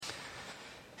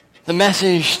The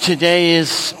message today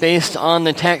is based on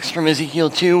the text from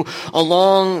Ezekiel 2,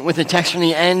 along with the text from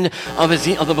the end of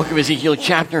the book of Ezekiel,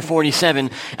 chapter 47,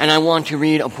 and I want to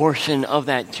read a portion of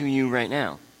that to you right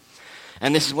now.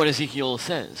 And this is what Ezekiel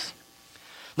says.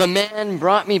 The man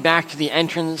brought me back to the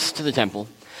entrance to the temple,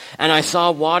 and I saw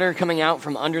water coming out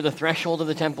from under the threshold of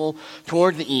the temple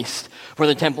toward the east, for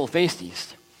the temple faced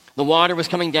east. The water was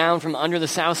coming down from under the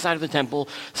south side of the temple,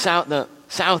 south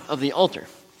of the altar.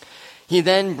 He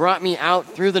then brought me out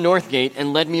through the north gate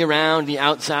and led me around the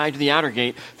outside to the outer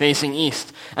gate facing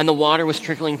east, and the water was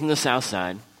trickling from the south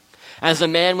side. As the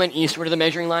man went eastward to the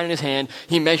measuring line in his hand,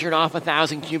 he measured off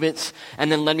 1,000 cubits and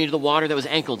then led me to the water that was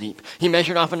ankle deep. He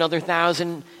measured off another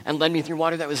 1,000 and led me through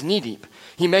water that was knee deep.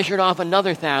 He measured off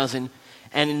another 1,000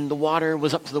 and the water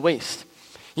was up to the waist.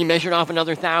 He measured off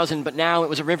another 1,000, but now it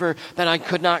was a river that I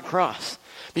could not cross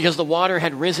because the water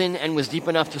had risen and was deep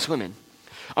enough to swim in.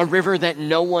 A river that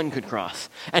no one could cross.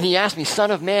 And he asked me,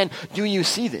 Son of man, do you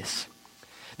see this?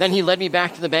 Then he led me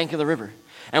back to the bank of the river.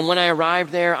 And when I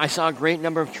arrived there, I saw a great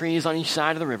number of trees on each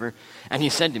side of the river. And he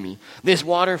said to me, this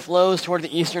water flows toward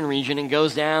the eastern region and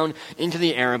goes down into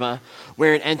the Arabah,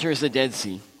 where it enters the Dead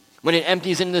Sea. When it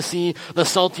empties into the sea, the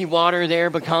salty water there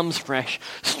becomes fresh.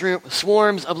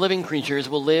 Swarms of living creatures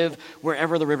will live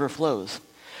wherever the river flows.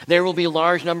 There will be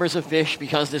large numbers of fish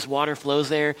because this water flows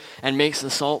there and makes the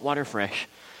salt water fresh.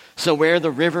 So where the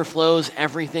river flows,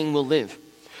 everything will live.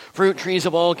 Fruit trees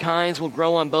of all kinds will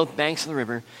grow on both banks of the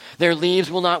river. Their leaves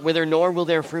will not wither, nor will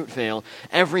their fruit fail.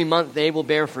 Every month they will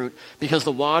bear fruit, because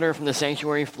the water from the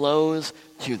sanctuary flows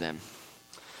to them.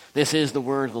 This is the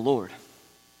word of the Lord.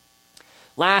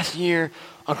 Last year,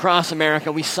 across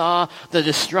America, we saw the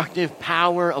destructive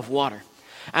power of water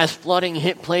as flooding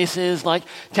hit places like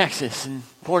Texas and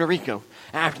Puerto Rico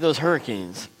after those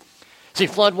hurricanes. See,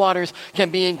 floodwaters can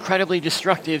be incredibly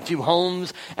destructive to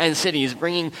homes and cities,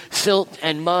 bringing silt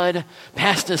and mud,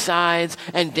 pesticides,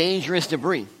 and dangerous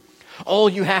debris. All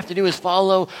you have to do is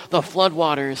follow the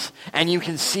floodwaters, and you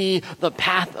can see the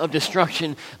path of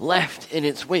destruction left in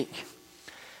its wake.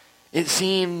 It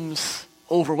seems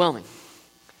overwhelming.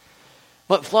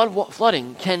 But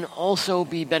flooding can also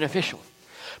be beneficial,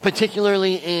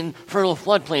 particularly in fertile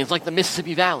floodplains like the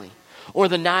Mississippi Valley or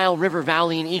the Nile River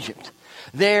Valley in Egypt.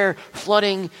 There,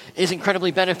 flooding is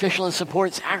incredibly beneficial and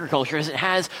supports agriculture as it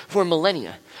has for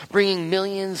millennia, bringing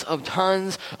millions of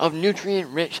tons of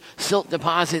nutrient-rich silt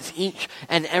deposits each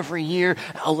and every year,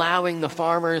 allowing the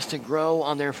farmers to grow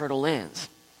on their fertile lands.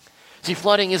 See,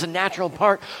 flooding is a natural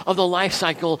part of the life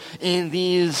cycle in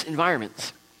these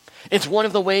environments. It's one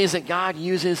of the ways that God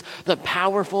uses the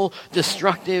powerful,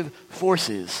 destructive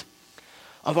forces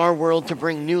of our world to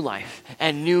bring new life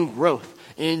and new growth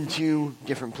into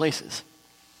different places.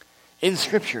 In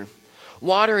Scripture,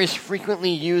 water is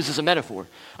frequently used as a metaphor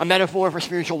for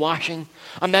spiritual washing,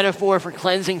 a metaphor for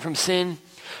cleansing from sin,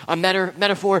 a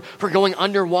metaphor for going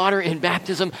underwater in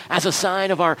baptism as a sign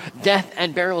of our death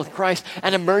and burial with Christ,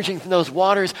 and emerging from those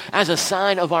waters as a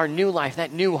sign of our new life,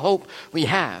 that new hope we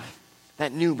have,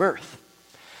 that new birth.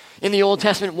 In the Old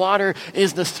Testament, water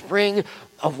is the spring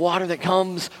of water that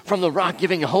comes from the rock,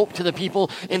 giving hope to the people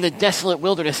in the desolate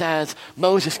wilderness as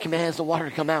Moses commands the water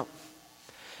to come out.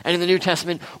 And in the New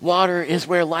Testament, water is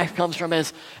where life comes from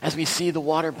as we see the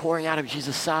water pouring out of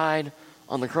Jesus' side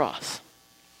on the cross.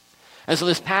 And so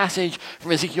this passage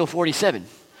from Ezekiel 47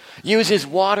 uses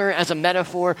water as a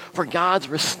metaphor for God's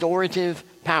restorative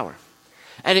power.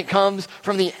 And it comes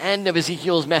from the end of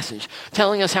Ezekiel's message,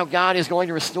 telling us how God is going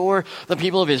to restore the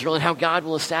people of Israel and how God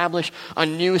will establish a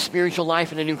new spiritual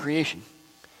life and a new creation.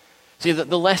 See,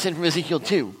 the lesson from Ezekiel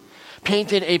 2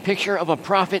 painted a picture of a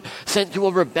prophet sent to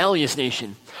a rebellious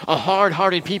nation, a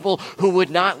hard-hearted people who would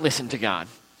not listen to God.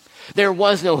 There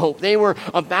was no hope. They were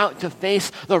about to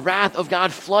face the wrath of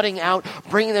God flooding out,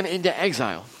 bringing them into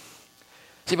exile.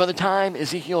 See, by the time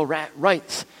Ezekiel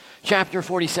writes chapter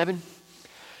 47,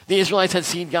 the Israelites had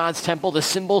seen God's temple, the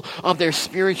symbol of their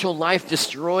spiritual life,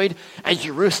 destroyed, and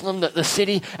Jerusalem, the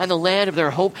city and the land of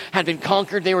their hope, had been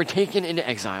conquered. They were taken into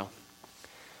exile.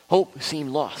 Hope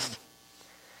seemed lost.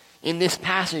 In this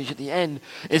passage at the end,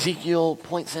 Ezekiel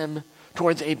points them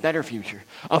towards a better future,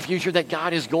 a future that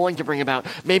God is going to bring about,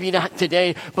 maybe not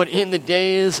today, but in the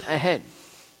days ahead.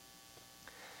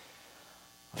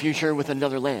 A future with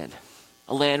another land,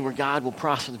 a land where God will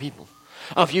prosper the people,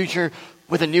 a future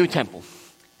with a new temple.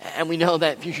 And we know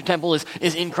that future temple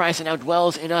is in Christ and now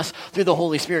dwells in us through the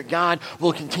Holy Spirit. God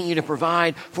will continue to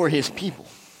provide for his people.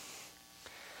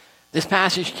 This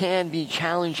passage can be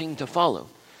challenging to follow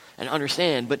and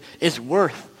understand, but is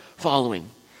worth following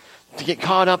to get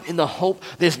caught up in the hope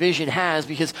this vision has,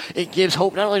 because it gives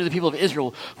hope not only to the people of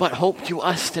Israel, but hope to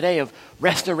us today of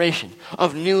restoration,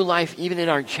 of new life, even in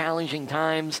our challenging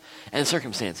times and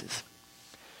circumstances.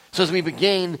 So as we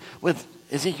begin with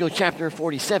Ezekiel chapter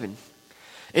 47,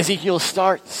 Ezekiel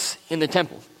starts in the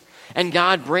temple, and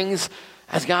God begins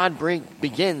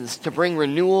to bring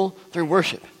renewal through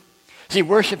worship. See,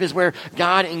 worship is where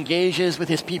God engages with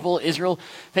his people, Israel,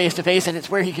 face to face, and it's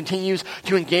where he continues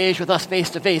to engage with us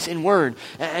face to face in word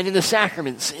and in the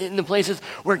sacraments, in the places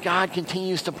where God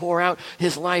continues to pour out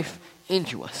his life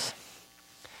into us.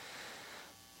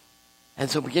 And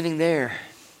so beginning there,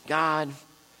 God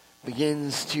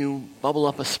begins to bubble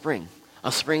up a spring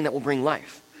that will bring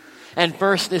life. And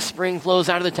first, this spring flows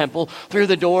out of the temple, through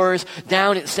the doors,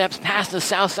 down its steps, past the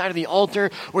south side of the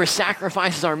altar where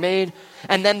sacrifices are made,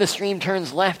 and then the stream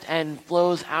turns left and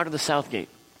flows out of the south gate.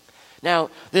 Now,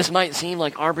 this might seem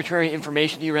like arbitrary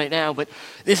information to you right now, but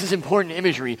this is important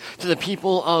imagery to the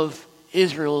people of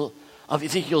Israel of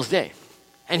Ezekiel's day.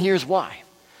 And here's why.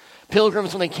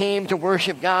 Pilgrims, when they came to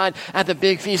worship God at the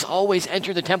big feast, always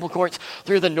entered the temple courts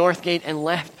through the north gate and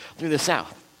left through the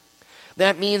south.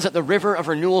 That means that the river of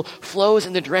renewal flows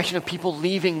in the direction of people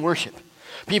leaving worship,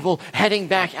 people heading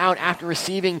back out after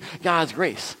receiving God's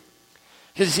grace.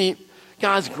 Because you see,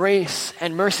 God's grace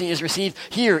and mercy is received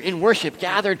here in worship,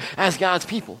 gathered as God's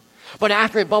people. But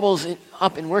after it bubbles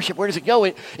up in worship, where does it go?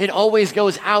 It always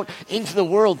goes out into the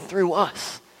world through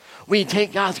us. We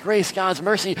take God's grace, God's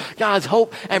mercy, God's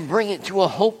hope, and bring it to a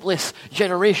hopeless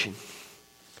generation.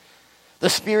 The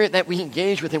spirit that we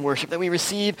engage with in worship, that we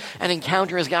receive and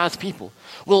encounter as God's people,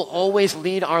 will always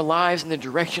lead our lives in the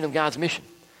direction of God's mission.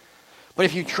 But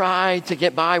if you try to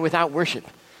get by without worship,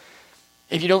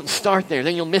 if you don't start there,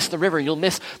 then you'll miss the river, you'll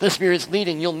miss the Spirit's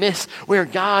leading, you'll miss where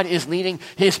God is leading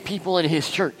his people and his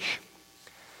church.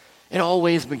 It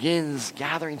always begins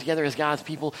gathering together as God's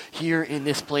people here in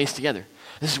this place together.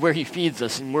 This is where he feeds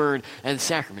us in word and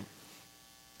sacrament.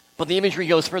 But the imagery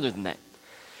goes further than that.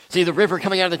 See, the river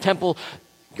coming out of the temple,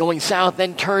 going south,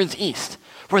 then turns east.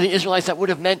 For the Israelites, that would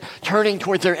have meant turning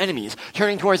towards their enemies,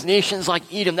 turning towards nations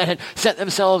like Edom that had set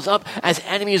themselves up as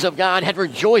enemies of God, had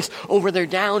rejoiced over their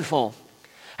downfall,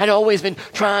 had always been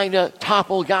trying to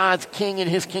topple God's king and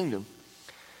his kingdom.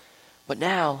 But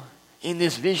now, in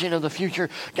this vision of the future,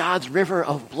 God's river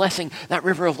of blessing, that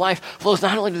river of life, flows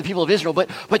not only to the people of Israel,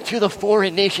 but to the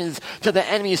foreign nations, to the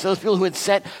enemies, those people who had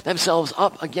set themselves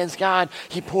up against God.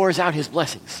 He pours out his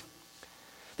blessings.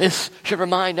 This should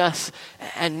remind us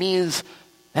and means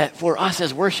that for us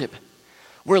as worship,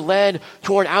 we're led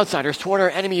toward outsiders, toward our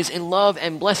enemies in love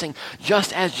and blessing,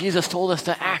 just as Jesus told us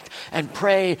to act and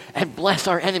pray and bless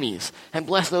our enemies and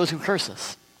bless those who curse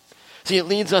us. See, it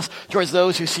leads us towards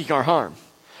those who seek our harm.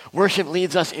 Worship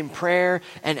leads us in prayer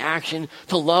and action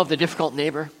to love the difficult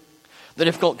neighbor, the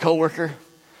difficult coworker,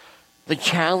 the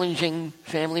challenging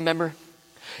family member.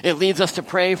 It leads us to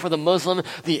pray for the Muslim,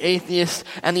 the atheist,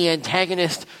 and the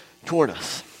antagonist toward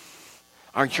us,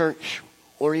 our church,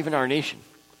 or even our nation.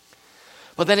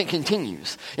 But then it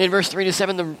continues. In verse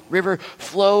 3-7, the river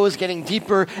flows, getting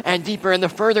deeper and deeper, and the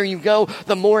further you go,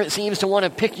 the more it seems to want to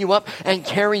pick you up and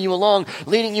carry you along,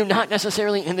 leading you not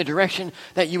necessarily in the direction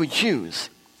that you would choose,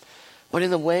 but in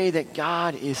the way that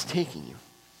God is taking you,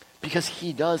 because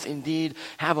he does indeed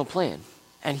have a plan,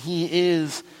 and he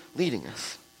is leading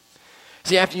us.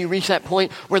 See, after you reach that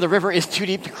point where the river is too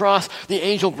deep to cross, the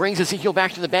angel brings Ezekiel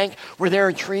back to the bank where there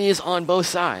are trees on both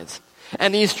sides.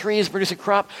 And these trees produce a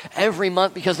crop every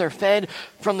month because they're fed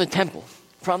from the temple,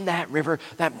 from that river,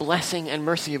 that blessing and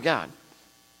mercy of God.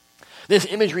 This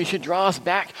imagery should draw us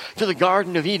back to the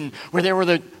Garden of Eden, where there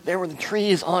were the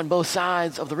trees on both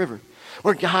sides of the river,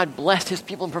 where God blessed his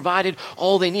people and provided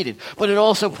all they needed. But it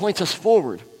also points us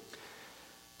forward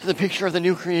to the picture of the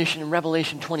new creation in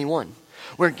Revelation 21,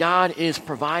 where God is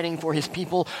providing for his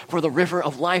people for the river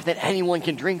of life that anyone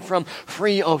can drink from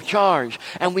free of charge.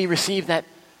 And we receive that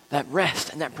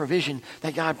rest and that provision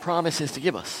that God promises to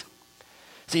give us.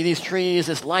 See, these trees,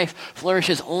 this life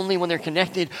flourishes only when they're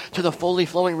connected to the fully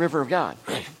flowing river of God.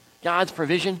 God's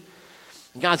provision,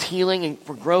 God's healing and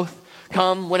for growth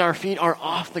come when our feet are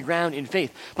off the ground in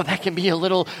faith. But that can be a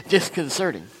little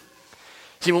disconcerting.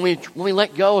 See, when we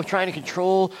let go of trying to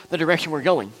control the direction we're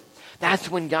going, that's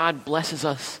when God blesses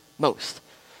us most.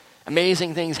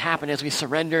 Amazing things happen as we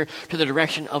surrender to the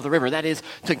direction of the river. That is,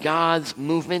 to God's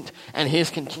movement and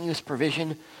his continuous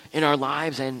provision in our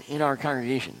lives and in our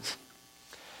congregations.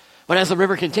 But as the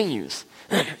river continues,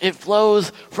 it flows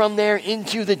from there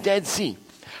into the Dead Sea,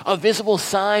 a visible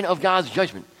sign of God's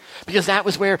judgment, because that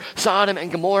was where Sodom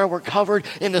and Gomorrah were covered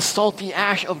in the salty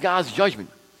ash of God's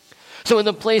judgment. So in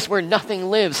the place where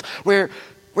nothing lives, where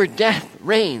where death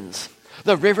reigns,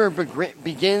 the river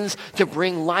begins to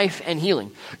bring life and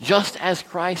healing, just as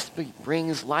Christ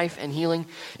brings life and healing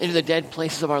into the dead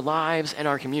places of our lives and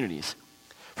our communities.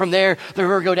 From there, the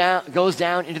river goes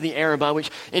down into the Araba,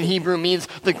 which in Hebrew means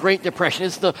the Great Depression.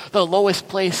 It's the lowest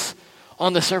place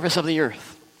on the surface of the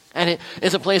earth. And it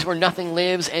is a place where nothing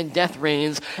lives and death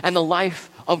reigns, and the life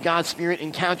of God's Spirit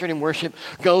encountered in worship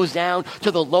goes down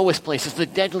to the lowest places, the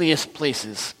deadliest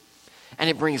places, and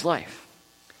it brings life.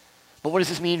 But what does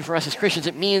this mean for us as Christians?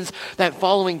 It means that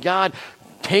following God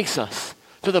takes us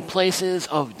to the places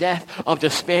of death, of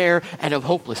despair, and of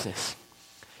hopelessness.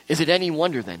 Is it any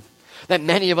wonder then that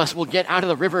many of us will get out of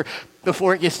the river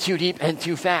before it gets too deep and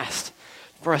too fast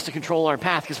for us to control our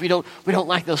path, because we don't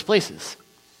like those places?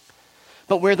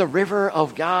 But where the river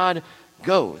of God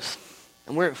goes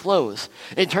and where it flows,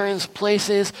 it turns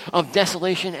places of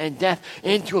desolation and death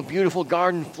into a beautiful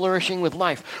garden flourishing with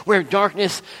life. Where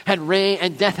darkness had reigned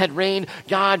and death had reigned,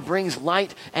 God brings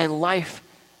light and life,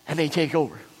 and they take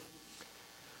over.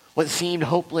 What seemed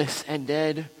hopeless and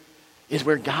dead is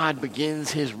where God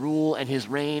begins his rule and his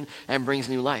reign and brings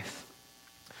new life,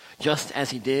 just as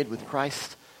he did with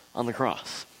Christ on the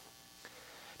cross.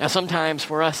 Now, sometimes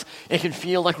for us, it can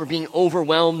feel like we're being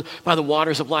overwhelmed by the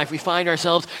waters of life. We find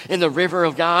ourselves in the river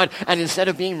of God, and instead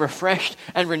of being refreshed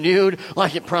and renewed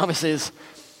like it promises,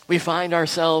 we find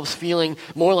ourselves feeling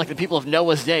more like the people of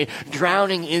Noah's day,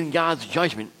 drowning in God's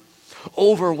judgment,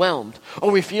 overwhelmed.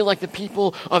 Or we feel like the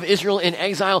people of Israel in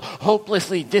exile,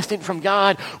 hopelessly distant from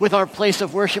God, with our place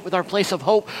of worship, with our place of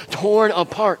hope torn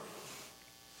apart.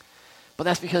 But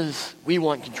that's because we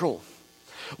want control.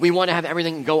 We want to have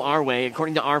everything go our way,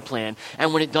 according to our plan,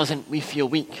 and when it doesn't, we feel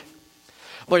weak.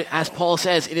 But as Paul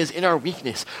says, it is in our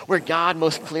weakness where God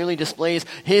most clearly displays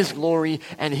his glory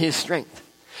and his strength.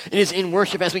 It is in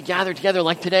worship as we gather together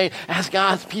like today as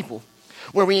God's people,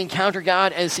 where we encounter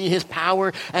God and see his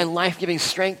power and life-giving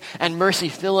strength and mercy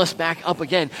fill us back up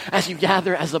again as you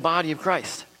gather as the body of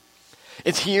Christ.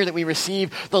 It's here that we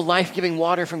receive the life-giving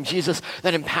water from Jesus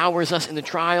that empowers us in the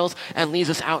trials and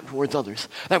leads us out towards others.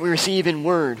 That we receive in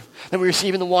word, that we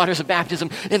receive in the waters of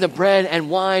baptism, in the bread and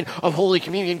wine of Holy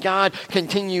Communion. God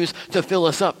continues to fill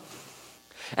us up.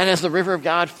 And as the river of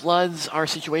God floods our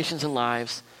situations and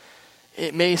lives,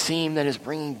 it may seem that it's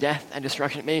bringing death and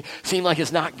destruction. It may seem like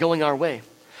it's not going our way.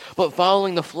 But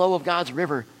following the flow of God's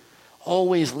river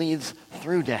always leads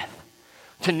through death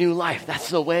to new life. That's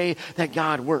the way that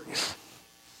God works.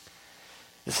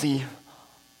 It's the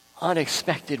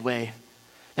unexpected way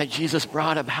that Jesus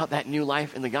brought about that new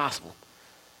life in the gospel.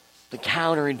 The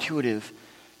counterintuitive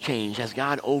change as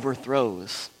God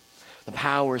overthrows the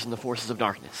powers and the forces of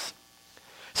darkness.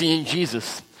 See, in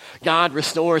Jesus, God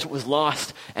restores what was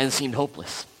lost and seemed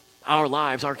hopeless. Our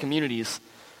lives, our communities,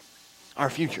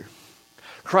 our future.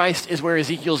 Christ is where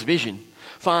Ezekiel's vision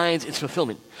finds its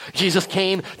fulfillment. Jesus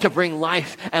came to bring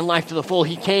life and life to the full.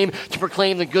 He came to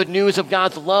proclaim the good news of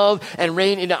God's love and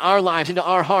reign into our lives, into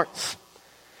our hearts.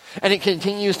 And it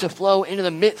continues to flow into the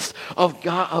midst of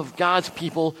God's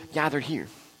people gathered here.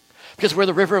 Because where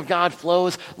the river of God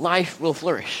flows, life will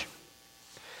flourish.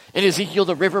 In Ezekiel,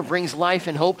 the river brings life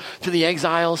and hope to the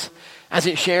exiles as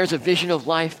it shares a vision of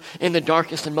life in the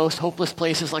darkest and most hopeless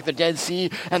places like the Dead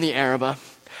Sea and the Araba.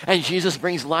 And Jesus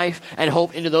brings life and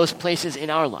hope into those places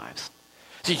in our lives.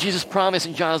 See, Jesus promised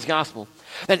in John's gospel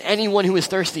that anyone who is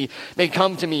thirsty may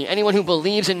come to me. Anyone who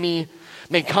believes in me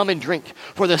may come and drink.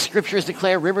 For the scriptures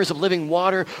declare rivers of living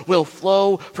water will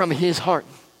flow from his heart.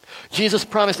 Jesus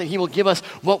promised that he will give us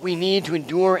what we need to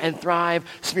endure and thrive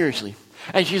spiritually.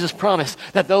 And Jesus promised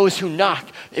that those who knock,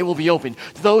 it will be opened.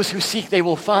 Those who seek, they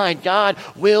will find. God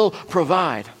will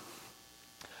provide.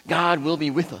 God will be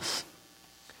with us.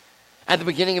 At the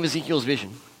beginning of Ezekiel's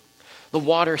vision, the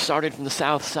water started from the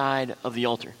south side of the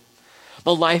altar.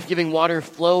 The life-giving water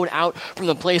flowed out from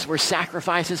the place where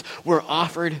sacrifices were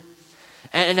offered.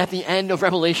 And at the end of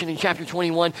Revelation in chapter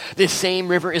 21, this same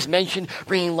river is mentioned,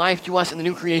 bringing life to us in the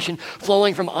new creation,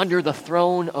 flowing from under the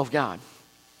throne of God.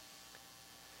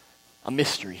 A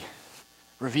mystery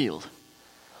revealed.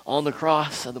 On the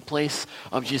cross, at the place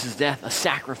of Jesus' death, a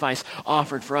sacrifice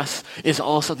offered for us is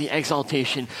also the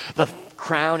exaltation, the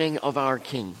crowning of our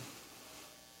King.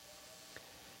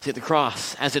 See, at the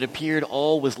cross, as it appeared,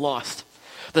 all was lost.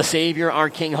 The Savior, our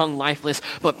King, hung lifeless,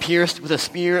 but pierced with a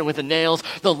spear and with the nails.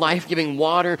 The life-giving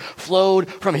water flowed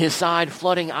from his side,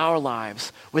 flooding our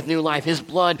lives with new life. His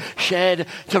blood shed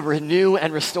to renew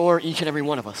and restore each and every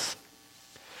one of us.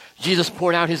 Jesus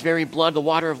poured out his very blood, the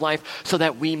water of life, so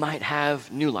that we might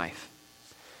have new life.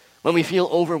 When we feel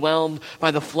overwhelmed by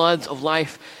the floods of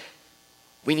life,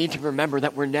 we need to remember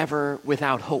that we're never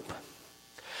without hope.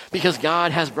 Because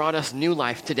God has brought us new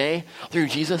life today through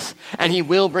Jesus, and he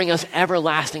will bring us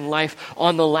everlasting life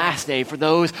on the last day for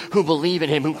those who believe in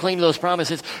him, who cling to those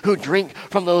promises, who drink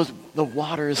from the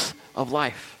waters of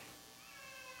life.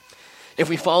 If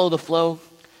we follow the flow,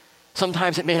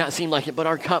 sometimes it may not seem like it, but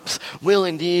our cups will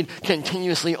indeed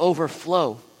continuously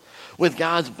overflow with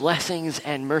God's blessings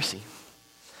and mercy,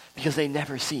 because they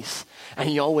never cease, and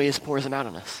he always pours them out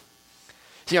on us.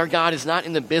 See, our God is not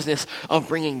in the business of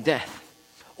bringing death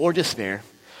or despair,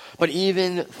 but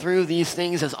even through these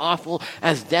things as awful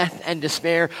as death and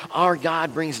despair, our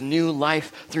God brings new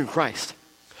life through Christ.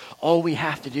 All we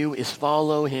have to do is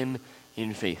follow him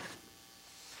in faith.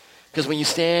 Because when you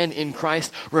stand in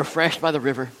Christ, refreshed by the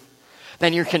river,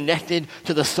 then you're connected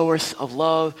to the source of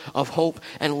love, of hope,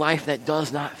 and life that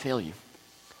does not fail you.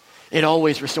 It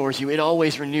always restores you. It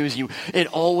always renews you. It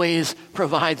always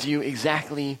provides you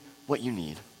exactly what you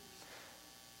need.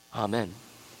 Amen.